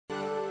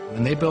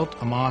When they built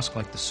a mosque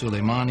like the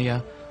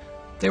Suleymaniya,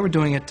 they were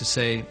doing it to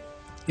say,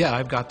 yeah,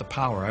 I've got the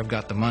power, I've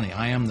got the money,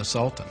 I am the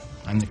Sultan,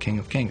 I'm the King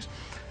of Kings.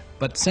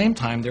 But at the same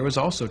time, there was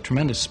also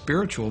tremendous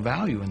spiritual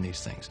value in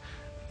these things.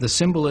 The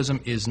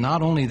symbolism is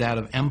not only that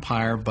of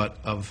empire, but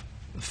of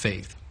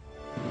faith.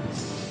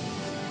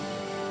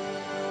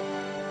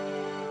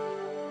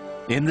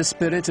 In the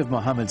spirit of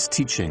Muhammad's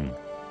teaching,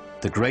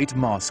 the Great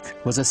Mosque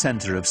was a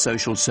center of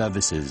social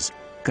services,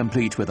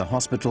 complete with a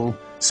hospital,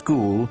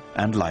 school,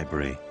 and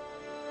library.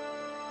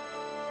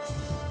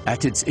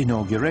 At its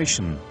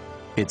inauguration,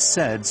 it's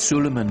said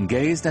Suleiman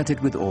gazed at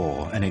it with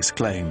awe and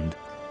exclaimed,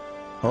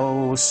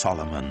 "O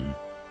Solomon,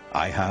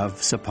 I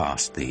have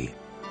surpassed thee."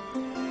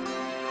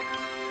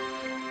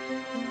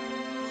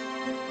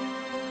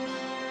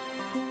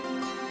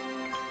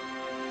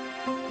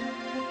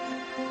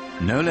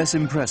 No less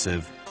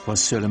impressive was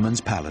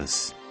Suleiman's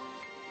palace.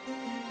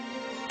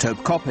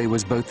 Topkapi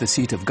was both the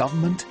seat of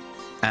government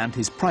and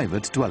his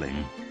private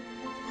dwelling.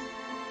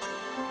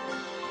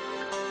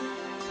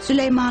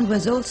 Suleiman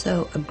was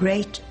also a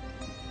great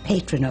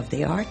patron of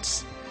the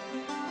arts.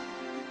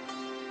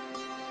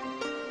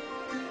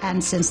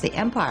 And since the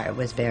empire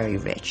was very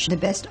rich, the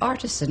best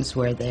artisans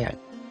were there.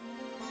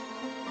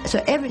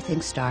 So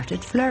everything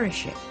started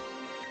flourishing.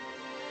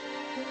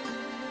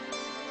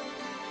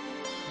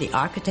 The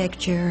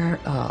architecture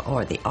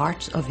or the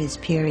arts of his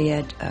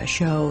period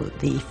show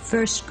the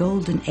first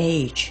golden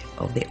age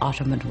of the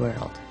Ottoman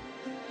world.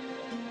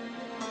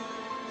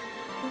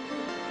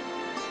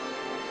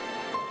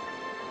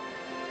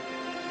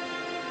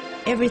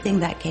 Everything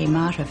that came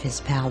out of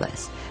his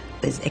palace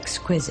was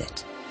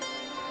exquisite.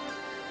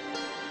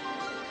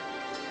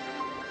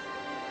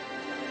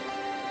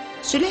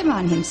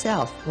 Suleiman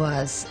himself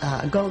was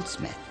a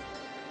goldsmith.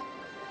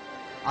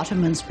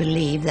 Ottomans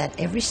believed that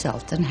every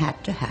sultan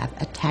had to have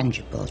a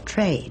tangible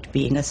trade.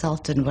 Being a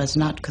sultan was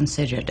not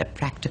considered a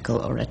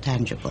practical or a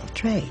tangible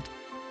trade.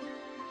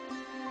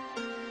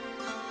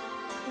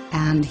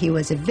 And he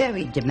was a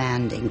very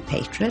demanding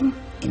patron,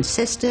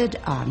 insisted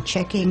on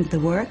checking the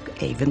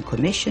work, even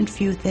commissioned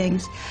few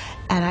things.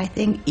 And I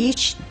think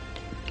each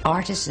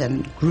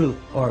artisan group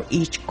or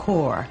each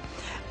corps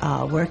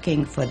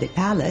working for the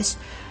palace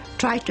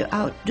tried to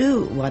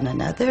outdo one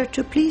another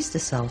to please the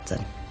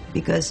sultan,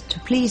 because to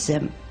please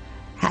him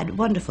had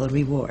wonderful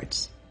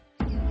rewards.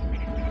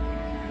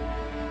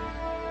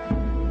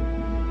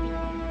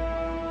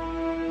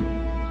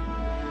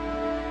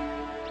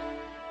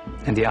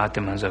 And the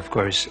Ottomans, of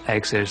course,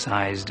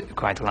 exercised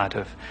quite a lot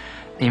of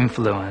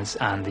influence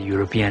on the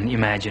European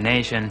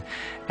imagination,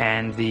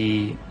 and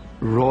the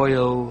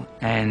royal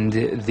and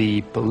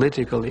the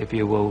political, if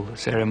you will,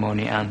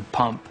 ceremony and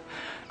pomp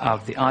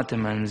of the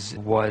Ottomans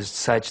was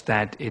such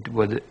that it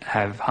would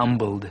have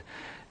humbled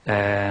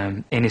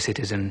any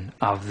citizen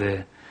of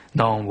the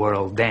known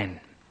world then.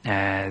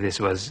 This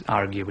was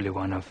arguably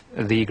one of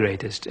the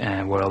greatest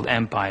world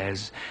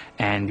empires,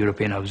 and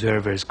European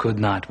observers could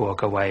not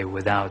walk away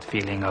without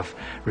feeling of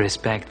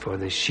respect for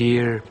the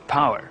sheer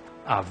power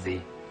of the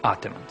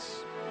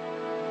Ottomans.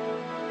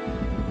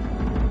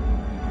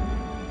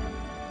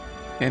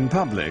 In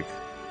public,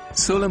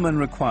 Suleiman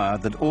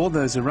required that all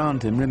those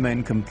around him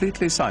remain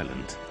completely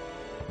silent,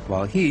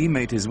 while he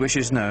made his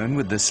wishes known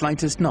with the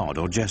slightest nod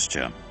or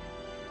gesture.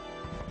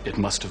 It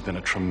must have been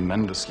a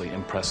tremendously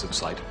impressive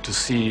sight to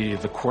see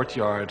the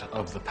courtyard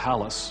of the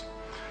palace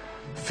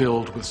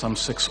filled with some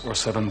 6,000 or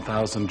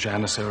 7,000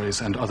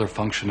 janissaries and other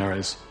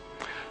functionaries,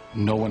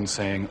 no one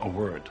saying a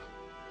word.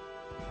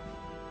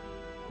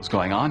 What was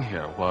going on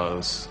here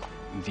was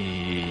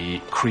the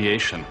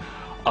creation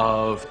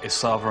of a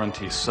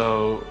sovereignty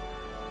so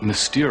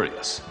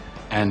mysterious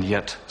and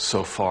yet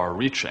so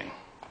far-reaching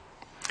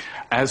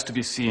as to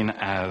be seen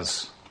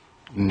as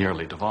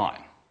nearly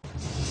divine.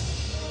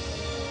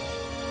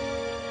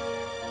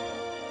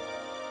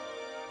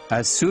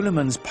 As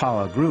Suleiman's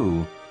power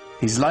grew,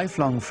 his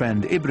lifelong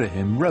friend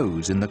Ibrahim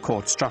rose in the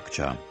court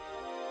structure.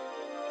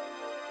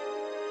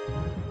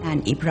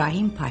 And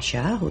Ibrahim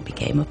Pasha, who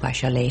became a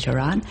Pasha later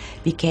on,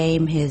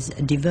 became his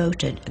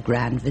devoted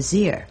Grand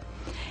Vizier.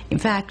 In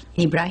fact,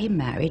 Ibrahim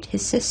married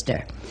his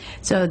sister.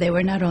 So they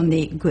were not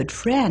only good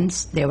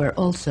friends, they were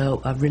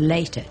also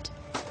related.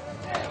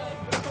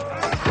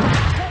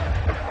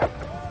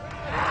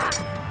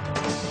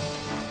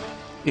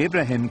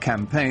 Ibrahim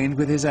campaigned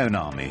with his own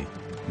army,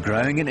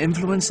 growing in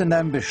influence and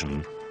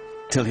ambition,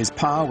 till his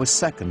power was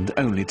second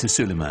only to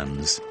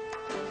Suleiman's.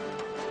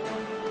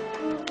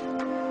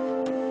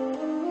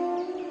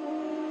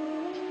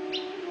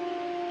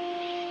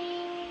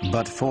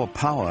 But for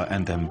power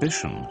and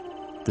ambition,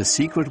 the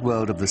secret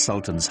world of the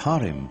Sultan's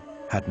harem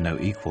had no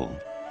equal.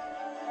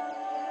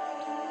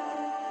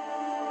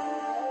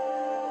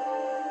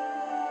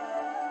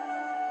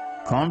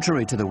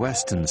 Contrary to the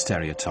Western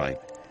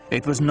stereotype,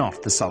 it was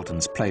not the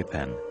Sultan's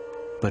playpen,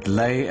 but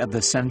lay at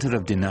the center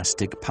of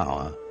dynastic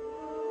power.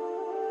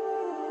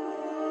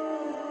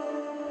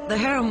 The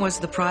harem was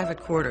the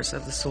private quarters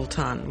of the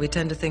Sultan. We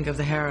tend to think of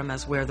the harem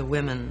as where the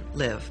women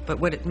live, but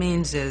what it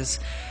means is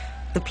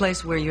the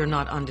place where you're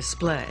not on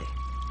display.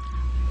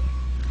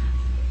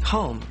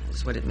 home,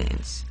 is what it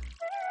means.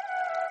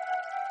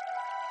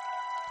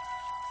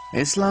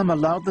 Islam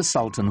allowed the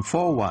Sultan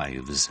 4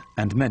 wives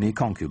and many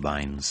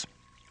concubines.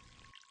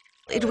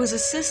 It was a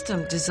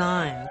system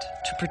designed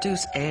to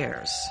produce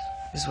heirs,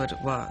 is what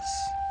it was.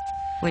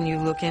 When you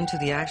look into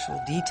the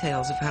actual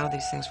details of how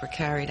these things were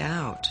carried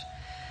out,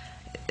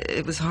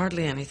 it was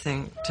hardly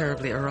anything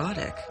terribly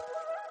erotic.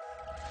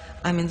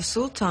 I mean, the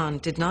Sultan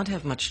did not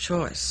have much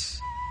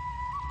choice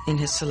in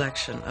his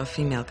selection of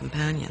female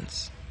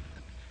companions.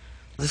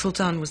 The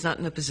Sultan was not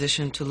in a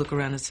position to look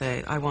around and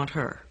say, I want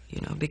her, you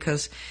know,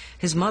 because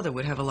his mother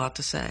would have a lot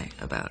to say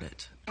about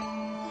it.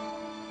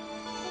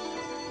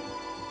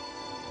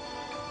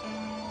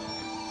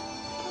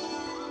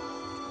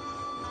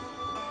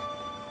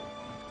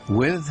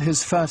 With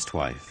his first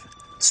wife,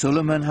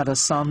 Suleiman had a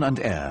son and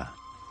heir,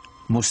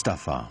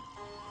 Mustafa.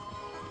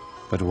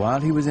 But while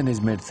he was in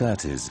his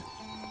mid-30s,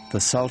 the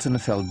Sultan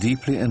fell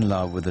deeply in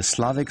love with a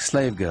Slavic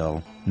slave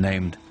girl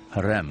named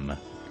Harem.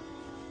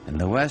 In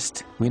the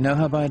West, we know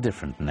her by a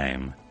different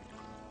name,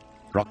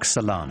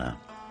 Roxolana.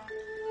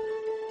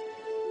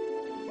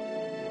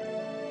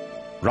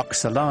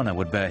 Roxolana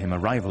would bear him a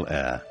rival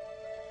heir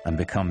and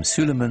become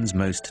Suleiman's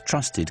most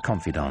trusted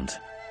confidant.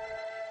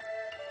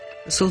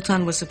 The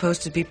Sultan was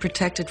supposed to be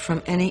protected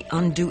from any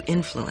undue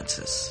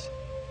influences.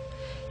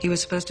 He was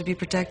supposed to be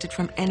protected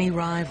from any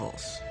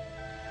rivals.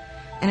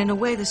 And in a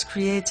way, this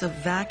creates a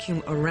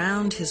vacuum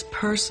around his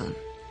person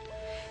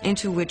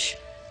into which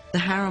the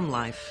harem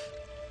life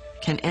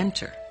can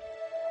enter.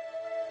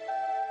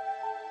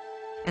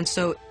 And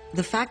so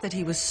the fact that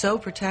he was so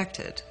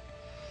protected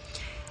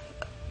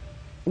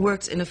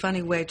works in a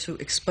funny way to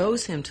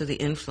expose him to the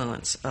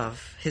influence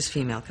of his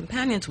female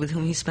companions with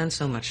whom he spent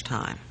so much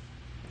time.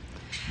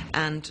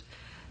 And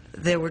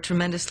there were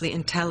tremendously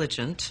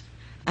intelligent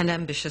and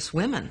ambitious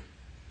women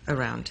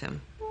around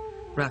him,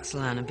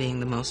 Roxolana being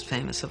the most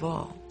famous of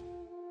all.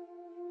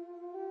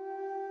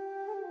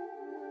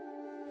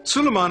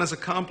 Suleiman is a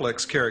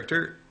complex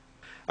character.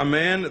 A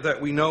man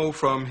that we know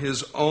from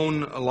his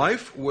own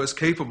life was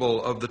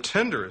capable of the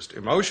tenderest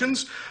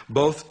emotions,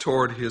 both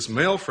toward his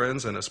male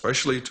friends and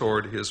especially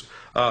toward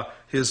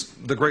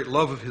the great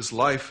love of his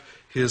life,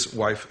 his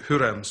wife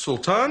Hürrem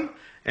Sultan,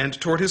 and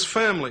toward his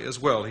family as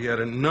well. He had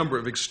a number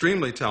of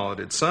extremely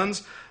talented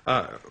sons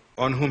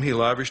on whom he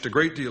lavished a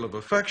great deal of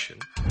affection.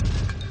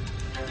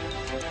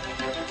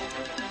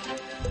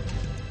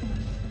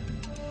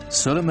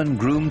 Suleiman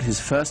groomed his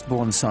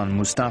firstborn son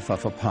Mustafa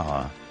for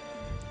power.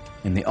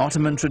 In the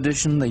Ottoman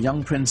tradition, the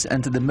young prince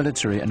entered the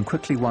military and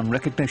quickly won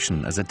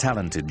recognition as a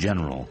talented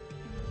general.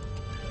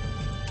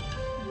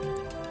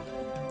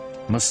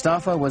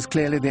 Mustafa was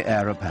clearly the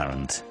heir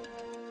apparent.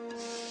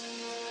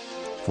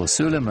 For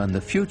Suleiman,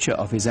 the future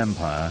of his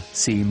empire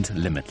seemed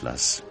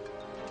limitless.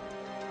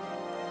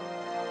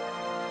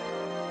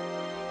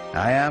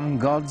 I am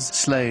God's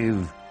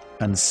slave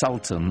and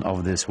sultan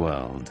of this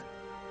world,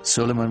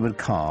 Suleiman would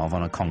carve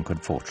on a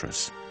conquered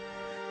fortress.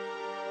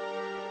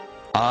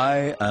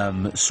 I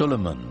am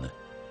Suleiman,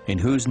 in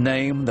whose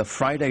name the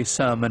Friday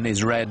sermon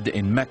is read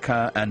in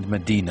Mecca and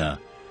Medina.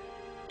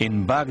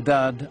 In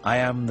Baghdad, I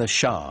am the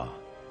Shah.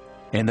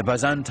 In the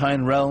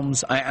Byzantine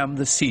realms, I am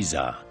the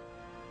Caesar.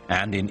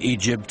 And in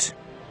Egypt,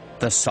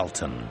 the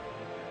Sultan.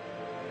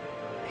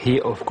 He,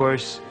 of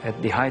course,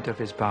 at the height of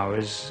his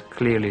powers,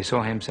 clearly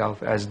saw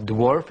himself as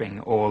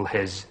dwarfing all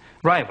his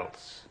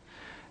rivals,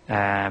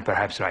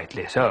 perhaps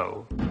rightly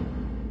so.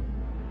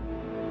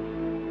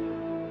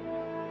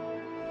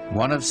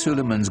 One of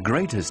Suleiman's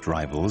greatest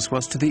rivals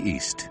was to the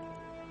east,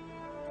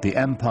 the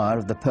empire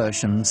of the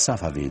Persian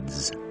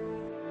Safavids.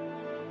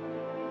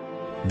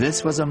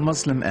 This was a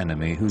Muslim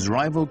enemy whose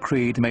rival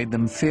creed made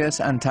them fierce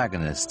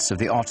antagonists of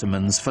the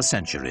Ottomans for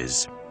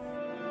centuries.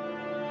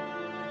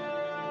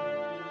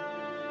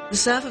 The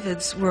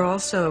Safavids were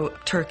also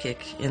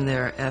Turkic in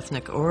their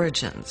ethnic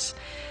origins,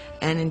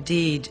 and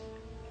indeed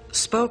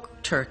spoke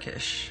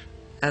Turkish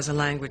as a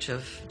language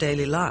of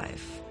daily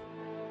life.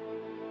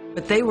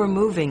 But they were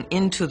moving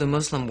into the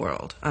Muslim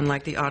world,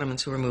 unlike the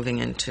Ottomans who were moving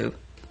into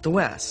the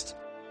West.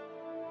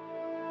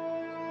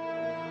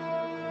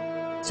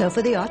 So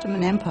for the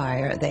Ottoman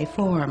Empire, they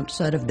formed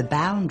sort of the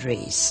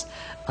boundaries,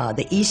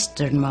 the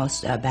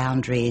easternmost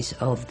boundaries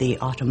of the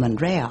Ottoman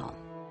realm.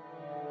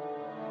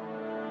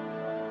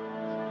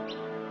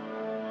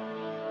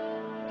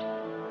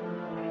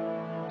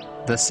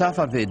 The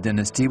Safavid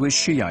dynasty was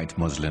Shiite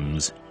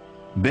Muslims,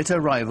 bitter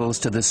rivals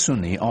to the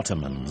Sunni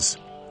Ottomans.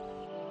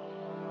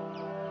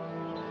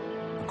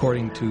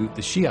 According to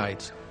the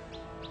Shiites,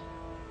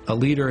 a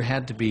leader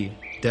had to be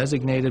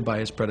designated by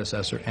his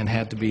predecessor and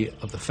had to be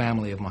of the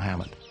family of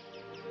Muhammad.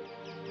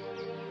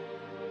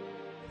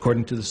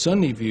 According to the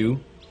Sunni view,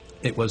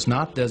 it was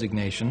not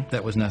designation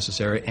that was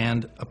necessary,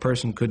 and a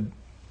person could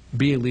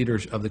be a leader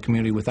of the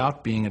community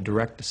without being a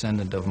direct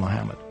descendant of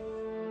Muhammad.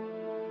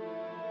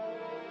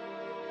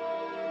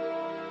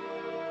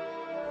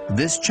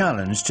 This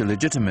challenge to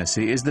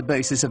legitimacy is the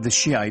basis of the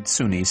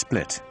Shiite-Sunni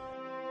split,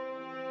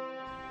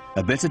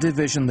 a bitter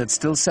division that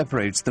still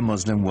separates the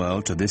Muslim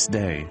world to this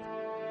day.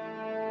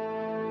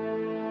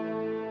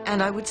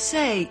 And I would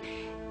say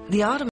the Ottomans